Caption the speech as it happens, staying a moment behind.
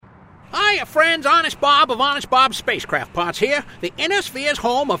Hiya friends, Honest Bob of Honest Bob's Spacecraft Parts here, the inner sphere's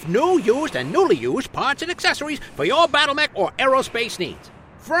home of new, used, and newly used parts and accessories for your battle mech or aerospace needs.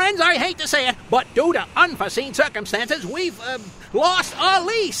 Friends, I hate to say it, but due to unforeseen circumstances, we've, lost our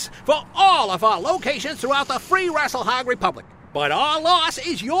lease for all of our locations throughout the free Rasalhague Republic. But our loss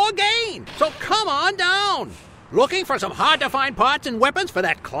is your gain, so come on down. Looking for some hard-to-find parts and weapons for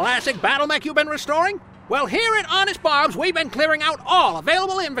that classic battle mech you've been restoring? Well, here at Honest Bob's, we've been clearing out all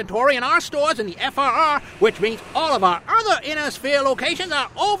available inventory in our stores in the FRR, which means all of our other Inner Sphere locations are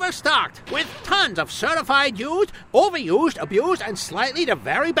overstocked, with tons of certified used, overused, abused, and slightly to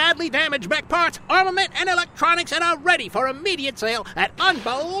very badly damaged mech parts, armament, and electronics that are ready for immediate sale at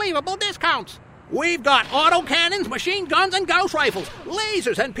unbelievable discounts. We've got autocannons, machine guns, and Gauss rifles,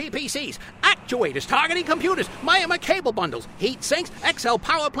 lasers and PPCs, actuators, targeting computers, Miyama cable bundles, heat sinks, XL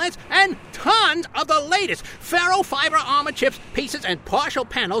power plants, and tons of the latest ferrofiber armor chips, pieces, and partial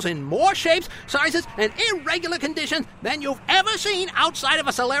panels in more shapes, sizes, and irregular conditions than you've ever seen outside of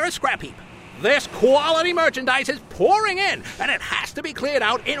a Solaris scrap heap. This quality merchandise is pouring in, and it has to be cleared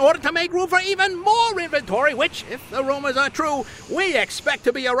out in order to make room for even more inventory, which, if the rumors are true, we expect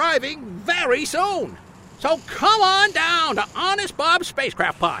to be arriving very soon. So come on down to Honest Bob's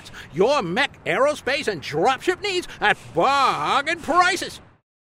Spacecraft Parts, your mech, aerospace, and dropship needs at bargain prices.